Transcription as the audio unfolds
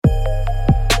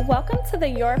Welcome to the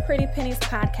Your Pretty Pennies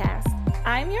podcast.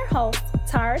 I'm your host,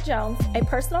 Tara Jones, a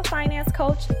personal finance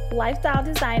coach, lifestyle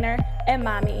designer, and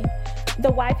mommy.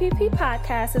 The YPP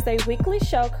podcast is a weekly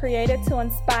show created to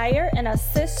inspire and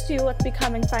assist you with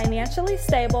becoming financially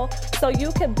stable so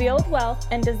you can build wealth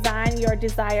and design your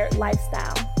desired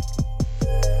lifestyle.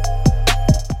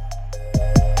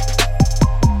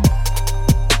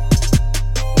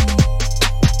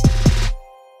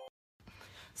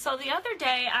 So the other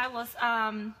day I was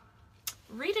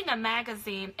reading a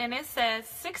magazine, and it says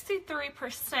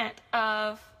 63%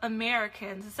 of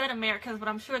Americans, it said Americans, but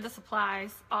I'm sure this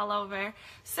applies all over,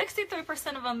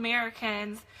 63% of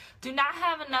Americans do not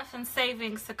have enough in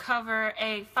savings to cover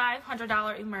a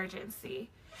 $500 emergency.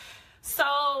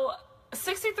 So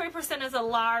 63% is a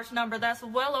large number. That's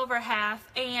well over half,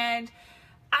 and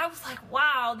I was like,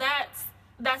 wow,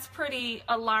 that's pretty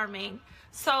alarming.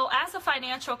 So as a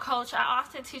financial coach, I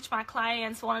often teach my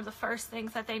clients one of the first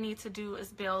things that they need to do is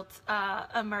build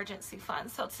emergency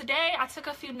funds. So today I took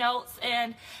a few notes,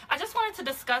 and I just wanted to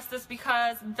discuss this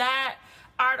because that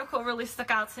article really stuck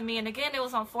out to me. And again, it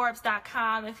was on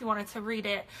Forbes.com if you wanted to read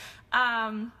it.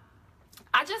 I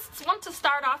just want to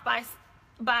start off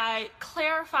by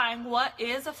clarifying what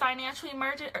is a financial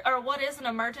emergency, or what is an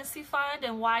emergency fund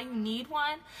and why you need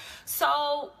one.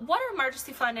 So what an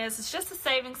emergency fund is, it's just a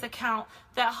savings account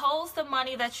that holds the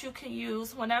money that you can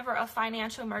use whenever a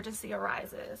financial emergency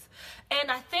arises. And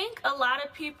I think a lot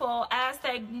of people, as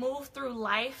they move through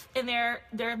life and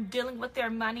they're dealing with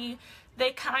their money,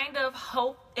 they kind of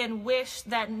hope and wish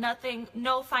that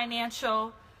no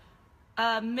financial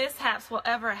mishaps will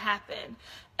ever happen.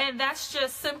 And that's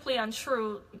just simply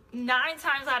untrue. 9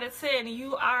 times out of 10,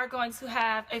 you are going to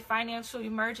have a financial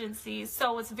emergency,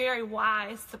 so it's very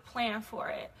wise to plan for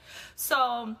it.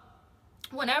 So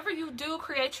whenever you do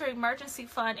create your emergency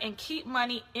fund and keep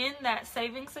money in that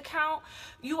savings account,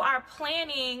 you are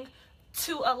planning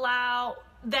to allow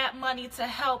that money to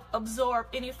help absorb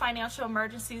any financial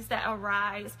emergencies that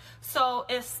arise, so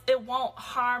it won't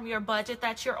harm your budget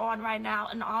that you're on right now,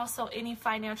 and also any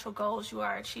financial goals you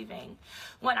are achieving.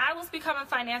 When I was becoming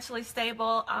financially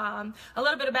stable, a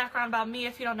little bit of background about me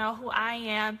if you don't know who I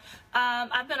am.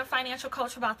 I've been a financial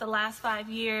coach for about the last 5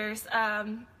 years,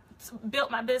 built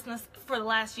my business for the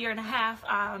last year and a half.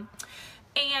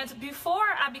 And before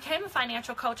I became a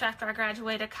financial coach after I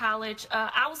graduated college,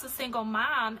 I was a single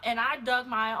mom, and I dug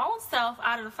my own self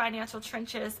out of the financial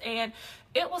trenches, and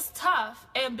it was tough.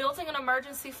 And building an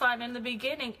emergency fund in the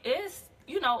beginning is,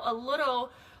 a little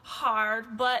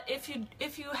hard, but if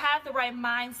you have the right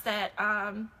mindset,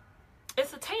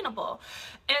 it's attainable.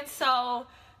 And so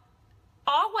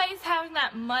always having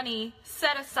that money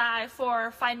set aside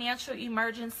for financial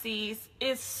emergencies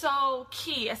is so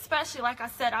key, especially, like I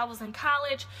said, I was in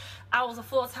college, I was a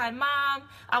full-time mom,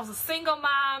 I was a single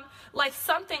mom, like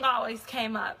something always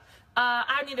came up.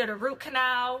 I needed a root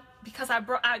canal because I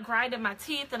grinded my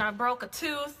teeth and I broke a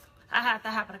tooth. I had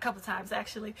that happen a couple times,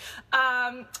 actually.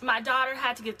 My daughter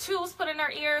had to get tubes put in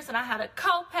her ears, and I had a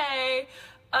copay.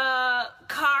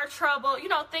 Car trouble,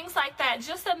 things like that.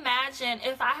 Just imagine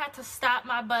if I had to stop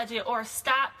my budget or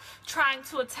stop trying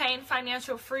to attain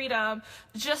financial freedom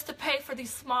just to pay for these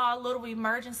small little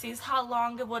emergencies, how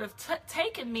long it would have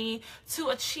taken me to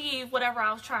achieve whatever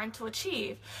I was trying to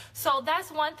achieve. So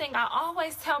that's one thing I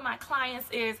always tell my clients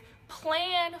is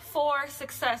plan for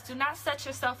success. Do not set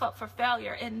yourself up for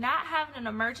failure. And not having an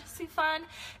emergency fund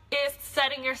is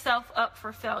setting yourself up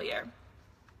for failure.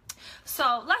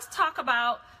 So let's talk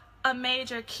about a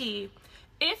major key.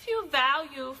 If you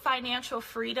value financial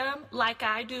freedom like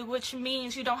I do, which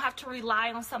means you don't have to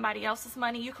rely on somebody else's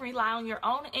money, you can rely on your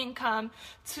own income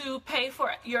to pay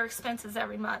for your expenses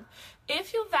every month.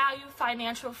 If you value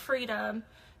financial freedom,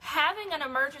 having an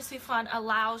emergency fund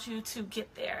allows you to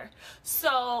get there.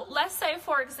 So let's say,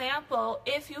 for example,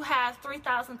 if you have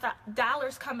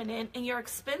 $3,000 coming in and your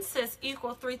expenses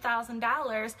equal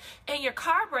 $3,000 and your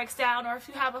car breaks down, or if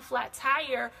you have a flat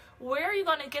tire, where are you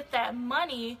going to get that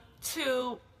money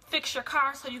to fix your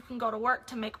car so you can go to work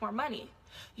to make more money?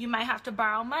 You might have to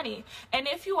borrow money. And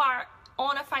if you are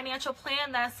on a financial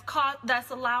plan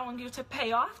that's allowing you to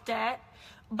pay off debt,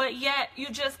 but yet you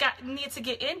just need to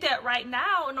get in debt right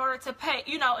now in order to pay,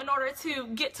 in order to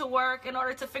get to work, in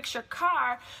order to fix your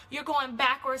car, you're going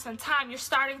backwards in time. You're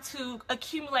starting to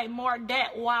accumulate more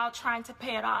debt while trying to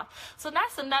pay it off. So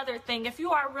that's another thing. If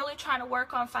you are really trying to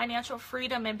work on financial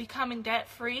freedom and becoming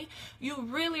debt-free, you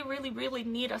really, really, really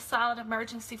need a solid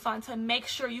emergency fund to make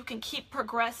sure you can keep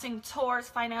progressing towards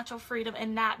financial freedom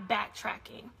and not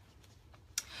backtracking.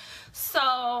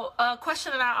 So a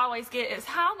question that I always get is,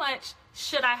 how much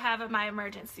should I have in my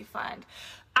emergency fund?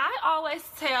 I always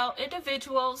tell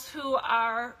individuals who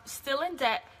are still in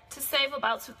debt to save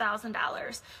about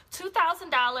 $2,000.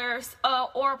 $2,000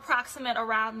 or approximate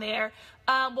around there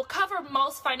will cover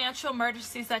most financial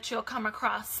emergencies that you'll come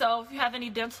across. So if you have any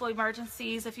dental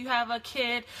emergencies, if you have a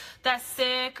kid that's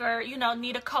sick or,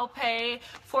 need a copay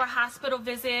for a hospital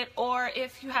visit, or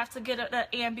if you have to get an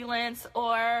ambulance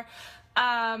or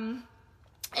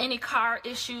any car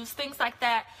issues, things like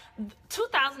that,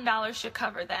 $2,000 should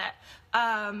cover that.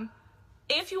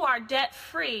 If you are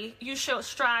debt-free, you should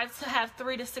strive to have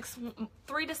 3 to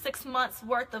 6 months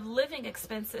worth of living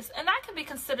expenses, and that can be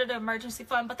considered an emergency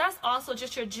fund, but that's also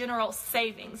just your general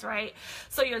savings, right?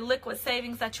 So your liquid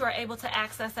savings that you are able to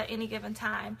access at any given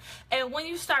time. And when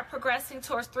you start progressing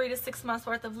towards 3 to 6 months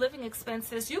worth of living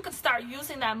expenses, you can start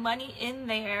using that money in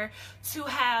there to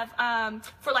have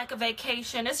for like a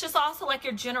vacation. It's just also like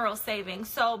your general savings.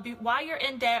 So while you're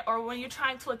in debt or when you're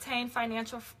trying to attain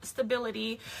financial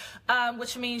stability,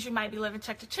 which means you might be living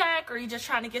check to check or you're just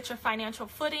trying to get your financial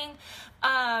footing,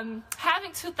 having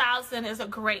 $2,000 is a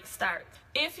great start.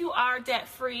 If you are debt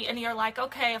free and you're like,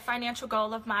 okay, a financial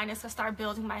goal of mine is to start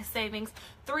building my savings,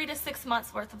 3 to 6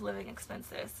 months worth of living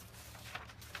expenses.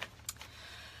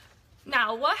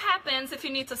 Now, what happens if you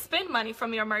need to spend money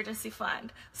from your emergency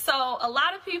fund? So a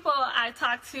lot of people I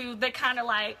talk to, they kind of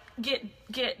like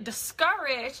get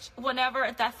discouraged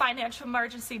whenever that financial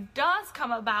emergency does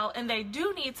come about and they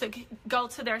do need to go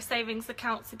to their savings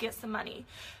account to get some money.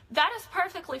 That is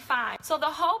perfectly fine. So the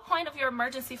whole point of your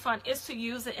emergency fund is to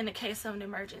use it in the case of an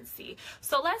emergency.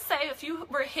 So let's say if you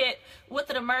were hit with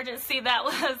an emergency that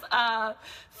was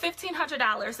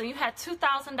 $1,500 and you had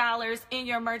 $2,000 in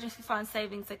your emergency fund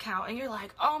savings account, and you're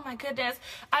like, oh my goodness,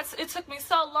 it took me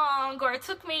so long, or it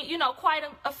took me, quite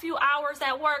a few hours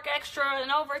at work extra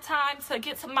and overtime to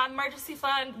get to my emergency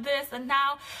fund this, and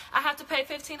now I have to pay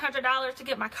 $1,500 to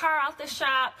get my car out the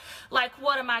shop. Like,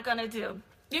 what am I gonna do?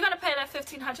 You're going to pay that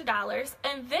 $1,500,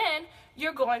 and then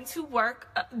you're going to work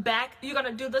back. You're going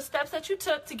to do the steps that you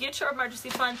took to get your emergency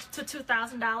fund to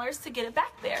 $2,000 to get it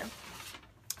back there.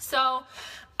 So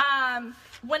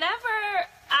whenever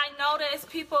I notice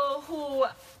people who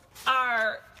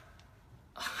are,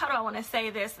 how do I want to say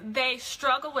this, they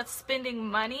struggle with spending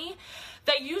money,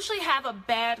 they usually have a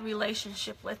bad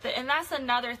relationship with it. And that's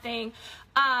another thing.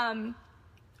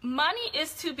 Money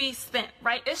is to be spent,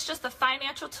 right? It's just a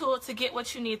financial tool to get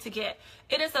what you need to get.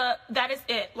 That is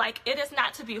it. Like, it is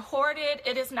not to be hoarded.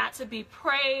 It is not to be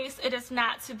praised. It is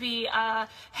not to be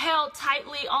held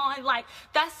tightly on. Like,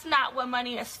 that's not what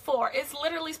money is for. It's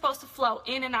literally supposed to flow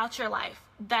in and out your life.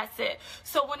 That's it.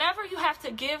 So whenever you have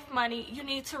to give money, you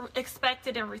need to expect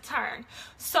it in return.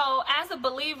 So as a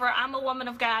believer, I'm a woman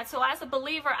of God. So as a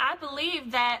believer, I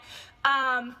believe that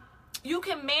you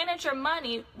can manage your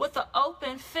money with an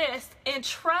open fist and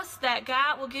trust that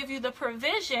God will give you the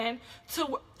provision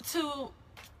to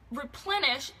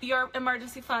replenish your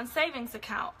emergency fund savings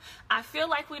account. I feel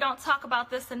like we don't talk about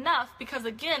this enough because,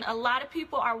 again, a lot of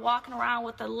people are walking around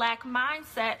with a lack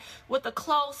mindset, with a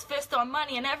closed fist on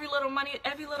money, and every little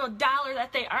dollar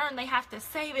that they earn, they have to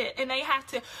save it and they have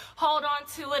to hold on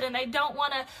to it, and they don't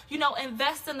want to,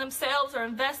 invest in themselves or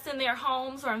invest in their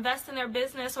homes or invest in their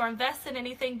business or invest in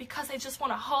anything because they just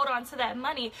want to hold on to that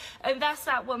money, and that's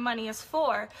not what money is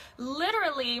for.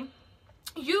 Literally,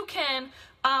 you can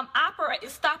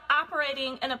stop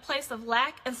operating in a place of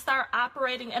lack and start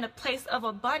operating in a place of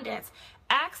abundance.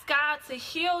 Ask God to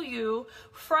heal you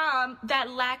from that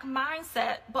lack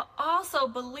mindset, but also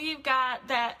believe God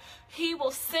that He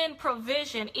will send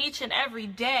provision each and every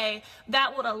day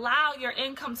that would allow your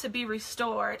income to be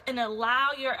restored and allow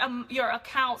your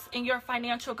accounts and your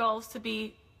financial goals to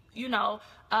be,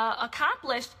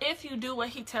 accomplished if you do what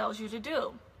He tells you to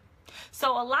do.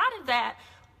 So a lot of that,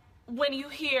 when you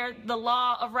hear the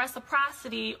law of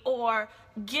reciprocity or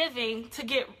giving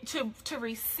to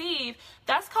receive,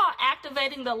 that's called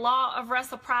activating the law of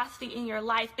reciprocity in your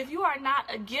life. If you are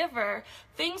not a giver,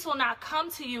 things will not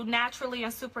come to you naturally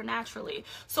and supernaturally.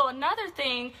 So another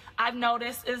thing I've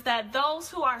noticed is that those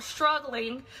who are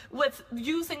struggling with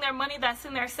using their money that's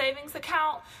in their savings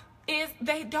account, is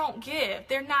they don't give.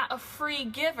 They're not a free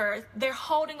giver. They're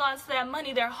holding on to that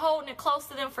money. They're holding it close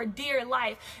to them for dear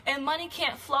life. And money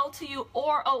can't flow to you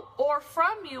or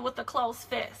from you with a closed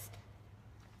fist.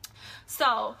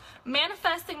 So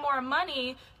manifesting more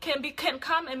money can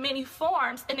come in many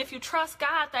forms, and if you trust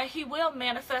God that He will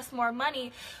manifest more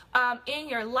money in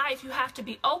your life, you have to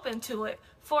be open to it.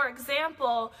 For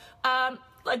example,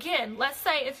 again, let's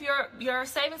say if your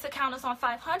savings account is on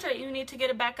 500, you need to get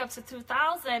it back up to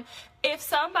 2,000. If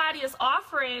somebody is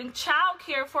offering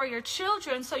childcare for your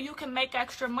children so you can make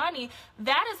extra money,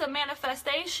 that is a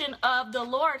manifestation of the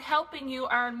Lord helping you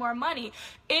earn more money.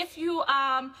 If you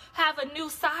have a new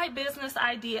side business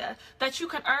idea that you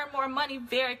can earn more money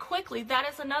very quickly, that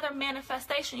is another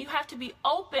manifestation. You have to be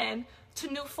open to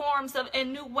new forms of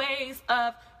and new ways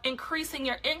of increasing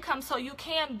your income so you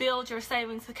can build your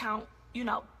savings account,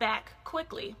 back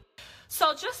quickly.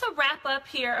 So just to wrap up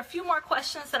here, a few more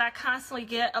questions that I constantly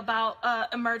get about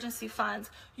emergency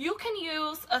funds. You can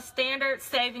use a standard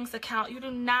savings account. You do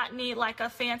not need like a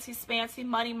fancy spancy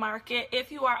money market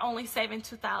if you are only saving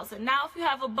 $2,000. Now, if you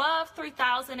have above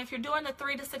 $3,000, if you're doing the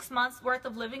 3 to 6 months worth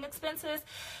of living expenses,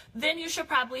 then you should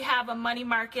probably have a money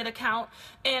market account,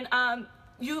 and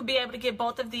you'll be able to get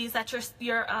both of these at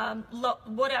your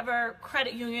whatever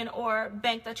credit union or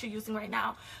bank that you're using right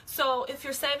now. So if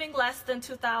you're saving less than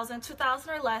 $2,000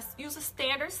 or less, use a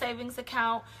standard savings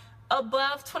account.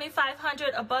 Above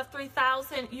 $2,500, above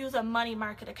 $3,000, use a money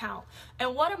market account.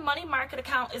 And what a money market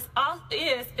account is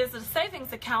a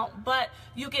savings account, but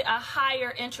you get a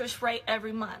higher interest rate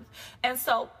every month. And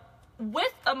so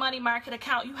with a money market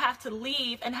account, you have to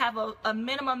leave and have a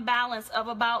minimum balance of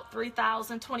about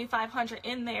 $3,000, $2,500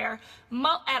 in there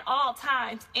at all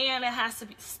times, and it has to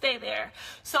stay there.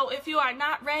 So if you are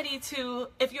not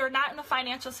if you're not in a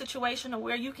financial situation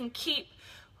where you can keep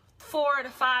 $4,000 to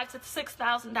 $5,000 to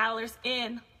 $6,000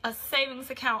 in a savings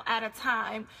account at a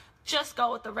time, just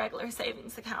go with the regular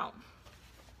savings account.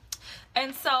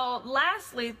 And so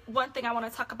lastly, one thing I want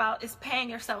to talk about is paying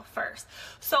yourself first.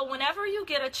 So whenever you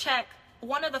get a check,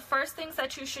 one of the first things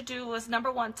that you should do is, number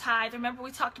one, tithe. Remember,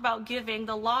 we talked about giving,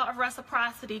 the law of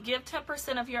reciprocity. Give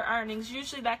 10% of your earnings.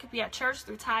 Usually that could be at church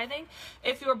through tithing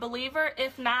if you're a believer.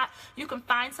 If not, you can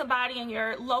find somebody in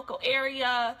your local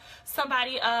area,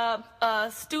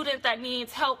 a student that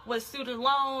needs help with student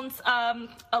loans,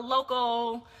 a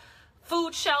local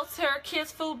food shelter,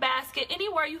 kids food basket,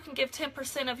 anywhere you can give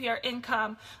 10% of your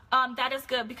income. That is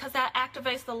good, because that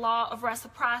activates the law of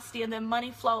reciprocity, and then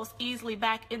money flows easily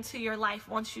back into your life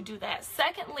once you do that.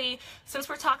 Secondly, since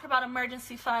we're talking about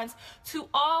emergency funds, to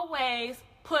always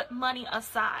put money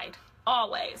aside.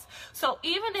 Always. So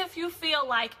even if you feel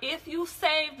like if you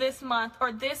save this month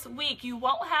or this week, you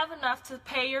won't have enough to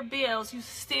pay your bills, you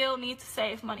still need to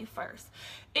save money first.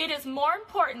 It is more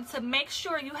important to make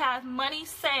sure you have money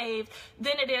saved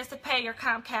than it is to pay your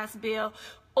Comcast bill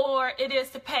or it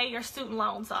is to pay your student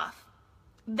loans off.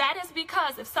 That is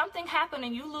because if something happened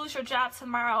and you lose your job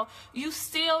tomorrow, you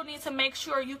still need to make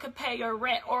sure you can pay your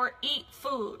rent or eat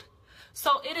food.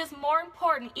 So it is more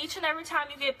important each and every time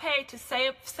you get paid to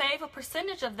save a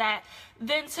percentage of that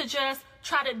than to just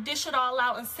try to dish it all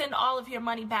out and send all of your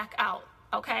money back out,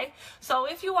 okay? So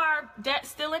if you are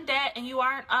still in debt and you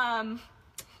aren't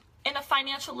in a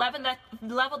financial level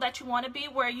that you want to be,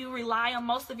 where you rely on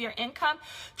most of your income,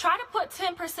 try to put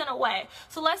 10% away.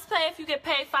 So let's say if you get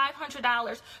paid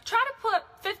 $500, try to put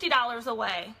 $50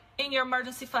 away in your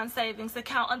emergency fund savings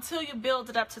account until you build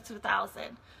it up to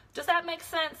 $2,000. Does that make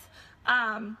sense?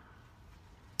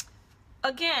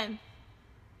 Again,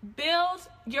 build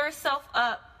yourself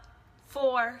up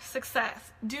for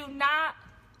success. Do not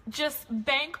just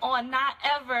bank on not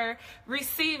ever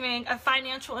receiving a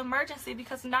financial emergency,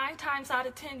 because 9 times out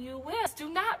of 10 you will. Do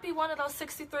not be one of those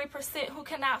 63% who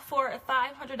cannot afford a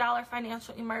 $500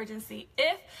 financial emergency.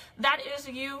 If that is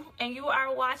you and you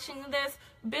are watching this,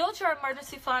 build your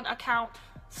emergency fund account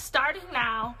starting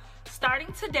now,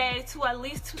 starting today, to at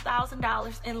least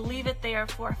 $2,000, and leave it there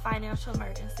for a financial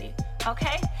emergency.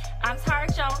 Okay? I'm Tara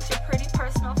Jones, your pretty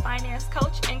personal finance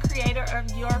coach and creator of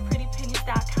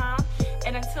YourPrettyPennies.com.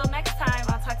 And until next time,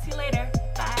 I'll talk to you later.